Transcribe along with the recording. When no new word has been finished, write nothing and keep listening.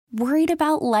Worried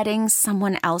about letting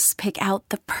someone else pick out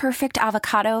the perfect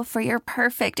avocado for your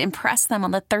perfect impress them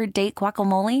on the third date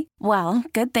guacamole? Well,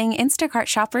 good thing Instacart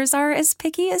shoppers are as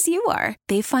picky as you are.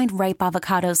 They find ripe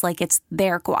avocados like it's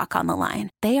their guac on the line.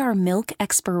 They are milk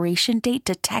expiration date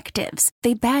detectives.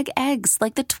 They bag eggs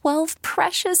like the 12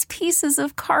 precious pieces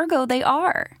of cargo they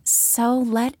are. So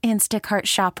let Instacart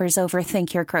shoppers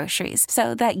overthink your groceries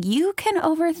so that you can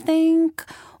overthink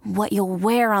what you'll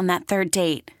wear on that third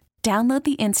date. Download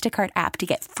the Instacart app to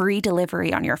get free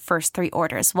delivery on your first 3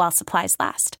 orders while supplies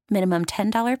last. Minimum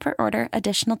 $10 per order.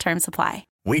 Additional terms apply.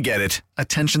 We get it.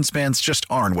 Attention spans just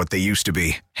aren't what they used to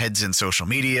be. Heads in social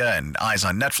media and eyes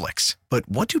on Netflix. But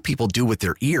what do people do with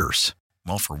their ears?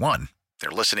 Well, for one, they're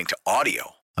listening to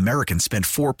audio. Americans spend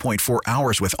 4.4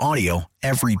 hours with audio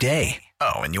every day.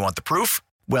 Oh, and you want the proof?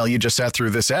 Well, you just sat through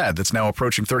this ad that's now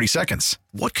approaching 30 seconds.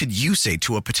 What could you say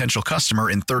to a potential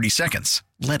customer in 30 seconds?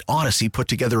 Let Odyssey put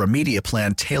together a media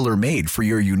plan tailor-made for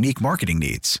your unique marketing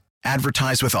needs.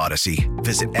 Advertise with Odyssey.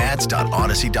 Visit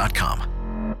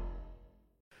ads.odyssey.com.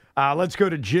 Let's go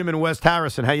to Jim in West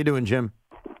Harrison. How you doing, Jim?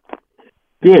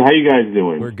 Good. How you guys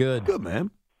doing? We're good. Good, man.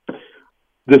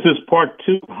 This is part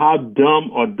 2. How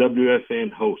dumb are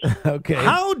WFAN hosts? Okay.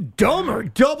 How dumb are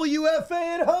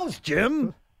WFAN hosts,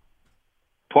 Jim?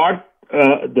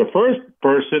 The first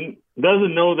person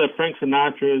doesn't know that Frank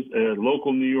Sinatra is a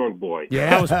local New York boy. Yeah,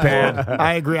 that was bad.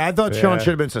 I agree. I thought Sean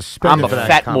should have been suspended. I'm a for that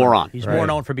fat comment. moron. He's more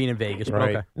known for being in Vegas, but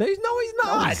okay. No, he's not.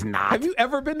 No, he's not. Have you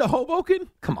ever been to Hoboken?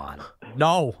 Come on.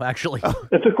 No, actually.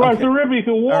 It's across the river. You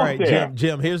can walk All right, there.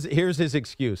 Jim, here's his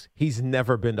excuse. He's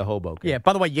never been to Hoboken. Yeah,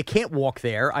 by the way, you can't walk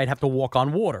there. I'd have to walk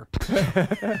on water.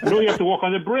 No, you have to walk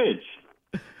on the bridge.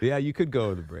 Yeah, you could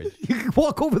go to the bridge. You can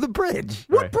walk over the bridge.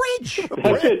 Right. Bridge?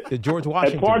 That's it. The George And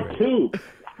Washington part Bridge. 2,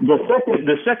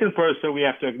 the second person we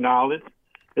have to acknowledge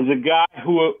is a guy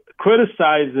who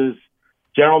criticizes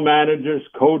general managers,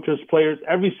 coaches, players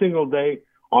every single day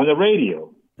on the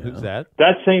radio. Who's that?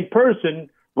 That same person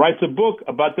writes a book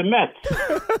about the Mets.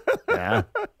 Yeah.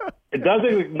 It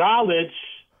doesn't acknowledge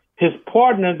his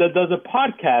partner that does a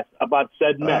podcast about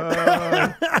said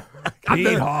Mets. Pete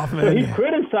So Hoffman. he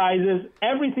criticizes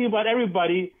everything about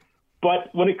everybody, but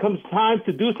when it comes time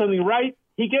to do something right,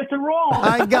 he gets it wrong.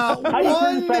 I got How do you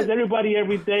one. criticize everybody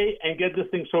every day and get this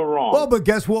thing so wrong? Well, but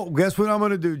guess what? Guess what I'm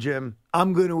going to do, Jim?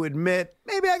 I'm going to admit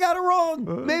maybe I got it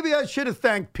wrong. Maybe I should have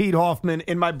thanked Pete Hoffman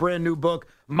in my brand new book,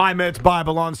 My Mets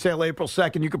Bible, on sale April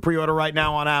 2nd. You can pre-order right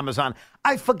now on Amazon.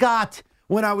 I forgot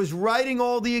when I was writing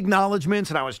all the acknowledgments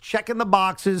and I was checking the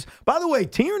boxes. By the way,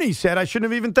 Tierney said I shouldn't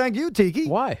have even thanked you, Tiki.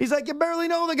 Why? He's like, you barely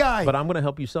know the guy. But I'm going to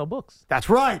help you sell books. That's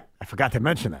right. I forgot to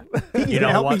mention that. Tiki, You know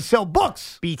help what? me sell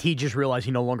books. BT just realized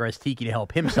he no longer has Tiki to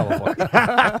help him sell a book.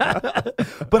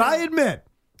 But I admit,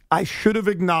 I should have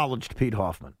acknowledged Pete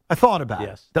Hoffman. I thought about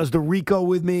it. Does the Rico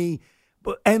with me,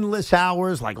 but endless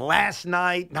hours, like last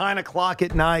night, 9 o'clock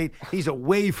at night. He's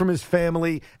away from his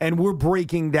family, and we're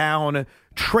breaking down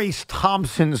Trace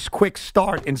Thompson's quick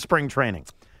start in spring training.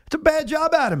 It's a bad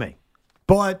job out of me.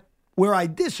 But where I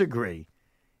disagree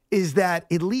is that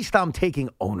at least I'm taking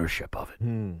ownership of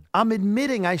it. I'm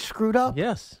admitting I screwed up.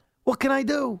 Yes. What can I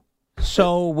do?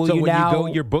 So will So you when now? you go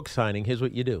your book signing, here's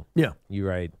what you do. Yeah. You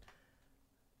write,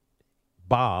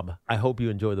 Bob, I hope you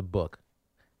enjoy the book.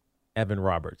 Evan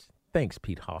Roberts. Thanks,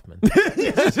 Pete Hoffman.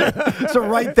 So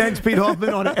write thanks, Pete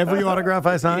Hoffman, on every autograph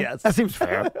I sign? Yes. That seems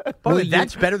fair. By the way,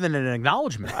 that's better than an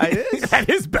acknowledgement. That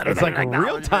is better It's than like an a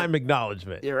real-time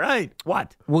acknowledgement. You're right.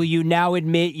 What? Will you now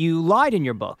admit you lied in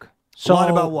your book? So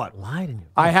lied about what? Lied in your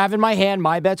I have in my hand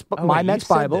my Oh, wait, Mets you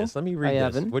said Bible. this. Let me read I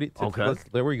this. haven't. What do you, Okay.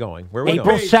 Where are we going? Where are we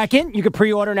April going? 2nd. You can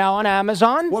pre-order now on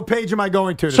Amazon. What page am I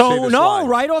going to see So this no, slide?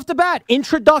 right off the bat,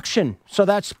 introduction. So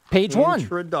that's page 1.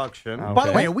 Introduction. By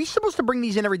the way, are we supposed to bring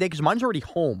these in every day? Because mine's already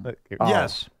home.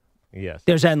 Yes. Yes.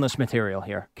 There's endless material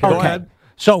here. Go ahead.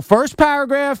 So first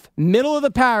paragraph, middle of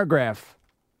the paragraph,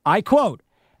 I quote,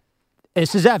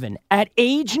 this is Evan. At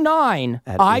age 9,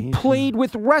 I played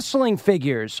with wrestling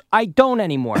figures. I don't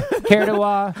anymore. Care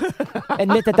to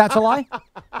admit that that's a lie?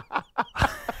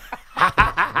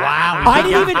 Wow. I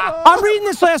didn't even. I'm reading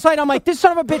this last night. I'm like, this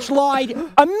son of a bitch lied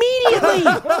immediately.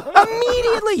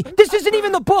 Immediately. This isn't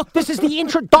even the book. This is the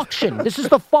introduction. This is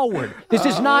the forward. This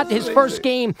is not his first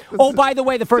game. Oh, by the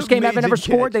way, the first game Evan ever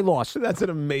scored, they lost. That's an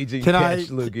amazing Can I- catch,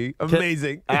 Lukey.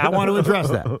 Amazing. I want to address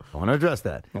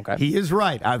that. Okay. He is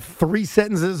right. I have 3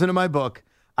 sentences into my book.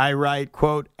 I write,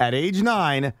 quote, at age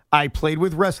 9, I played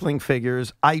with wrestling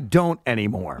figures. I don't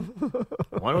anymore.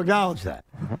 I want to acknowledge that.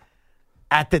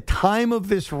 At the time of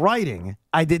this writing,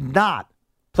 I did not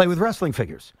play with wrestling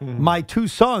figures. My 2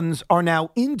 sons are now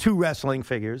into wrestling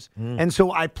figures, and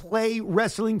so I play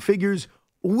wrestling figures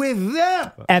with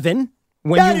them. Evan,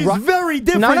 when That you is very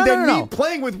different than me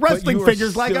playing with But wrestling you are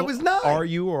figures like I still- was 9. Are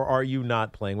you or are you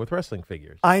not playing with wrestling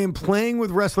figures? I am playing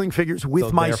with wrestling figures with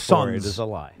So my therefore sons. It is a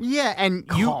lie. Yeah, and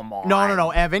you Come on.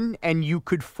 no, Evan, and you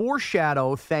could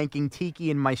foreshadow thanking Tiki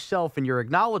and myself in your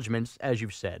acknowledgments, as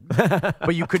you've said,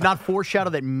 but you could not foreshadow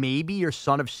that maybe your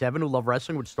son of 7 who love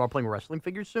wrestling would start playing wrestling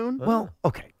figures soon. Well,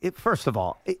 okay. First of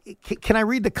all, can I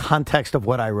read the context of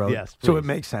what I wrote? Yes, so it please.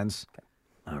 makes sense.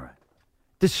 All right.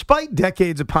 Despite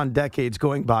decades upon decades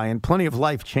going by and plenty of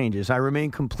life changes, I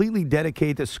remain completely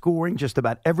dedicated to scoring just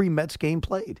about every Mets game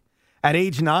played. At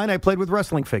age 9, I played with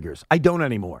wrestling figures. I don't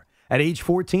anymore. At age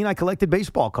 14, I collected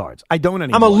baseball cards. I don't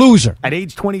anymore. I'm a loser. At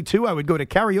age 22, I would go to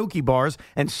karaoke bars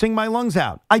and sing my lungs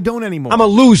out. I don't anymore. I'm a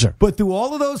loser. But through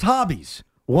all of those hobbies,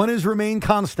 one has remained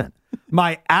constant.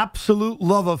 My absolute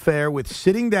love affair with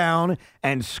sitting down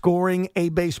and scoring a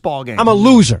baseball game. I'm a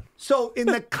loser. So in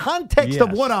the context of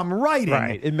Yes. what I'm writing,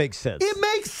 Right. It makes sense. it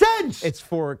makes sense. It's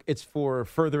for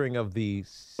furthering of the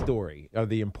story, of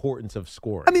the importance of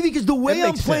scoring. I mean, because the way It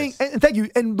I'm makes playing, sense. and thank you,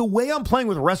 and the way I'm playing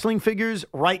with wrestling figures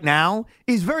right now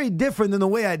is very different than the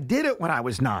way I did it when I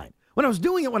was 9. When I was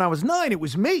doing it when I was 9, it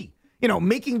was me.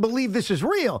 Making believe this is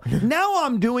real. Now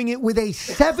I'm doing it with a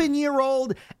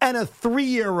 7-year-old and a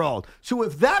 3-year-old. So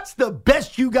if that's the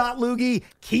best you got, Loogie,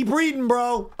 keep reading,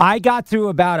 bro. I got through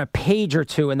about a page or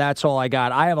two, and that's all I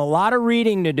got. I have a lot of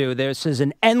reading to do. This is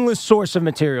an endless source of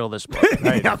material, this book.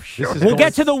 I'm sure. We'll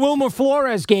get to the Wilmer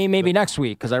Flores game maybe next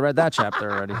week, because I read that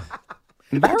chapter already.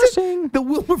 Embarrassing. The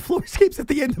Wilmer Flores game's at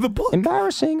the end of the book.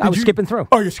 Embarrassing. I was skipping through.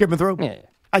 Oh, you're skipping through? Yeah.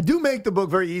 I do make the book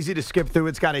very easy to skip through.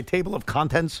 It's got a table of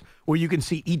contents where you can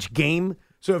see each game.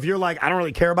 So if you're like, I don't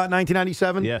really care about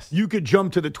 1997, Yes. you could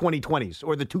jump to the 2020s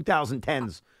or the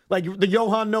 2010s. Like the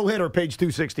Johan no-hitter, page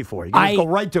 264. You can just go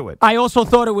right to it. I also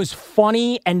thought it was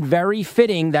funny and very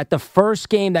fitting that the first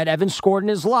game that Evan scored in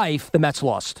his life, the Mets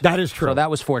lost. That is true. So that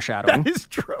was foreshadowing. That is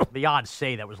true. The odds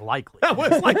say that was likely. That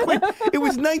was likely. It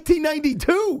was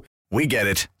 1992. We get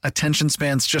it. Attention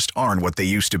spans just aren't what they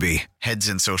used to be. Heads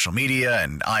in social media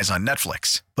and eyes on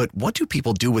Netflix. But what do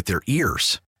people do with their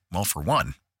ears? Well, for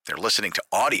one, they're listening to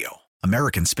audio.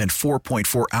 Americans spend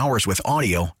 4.4 hours with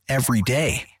audio every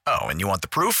day. Oh, and you want the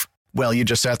proof? Well, you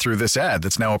just sat through this ad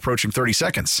that's now approaching 30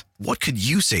 seconds. What could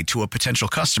you say to a potential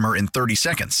customer in 30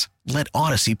 seconds? Let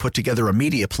Odyssey put together a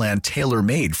media plan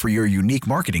tailor-made for your unique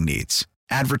marketing needs.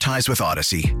 Advertise with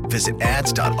Odyssey. Visit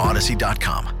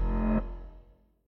ads.odyssey.com.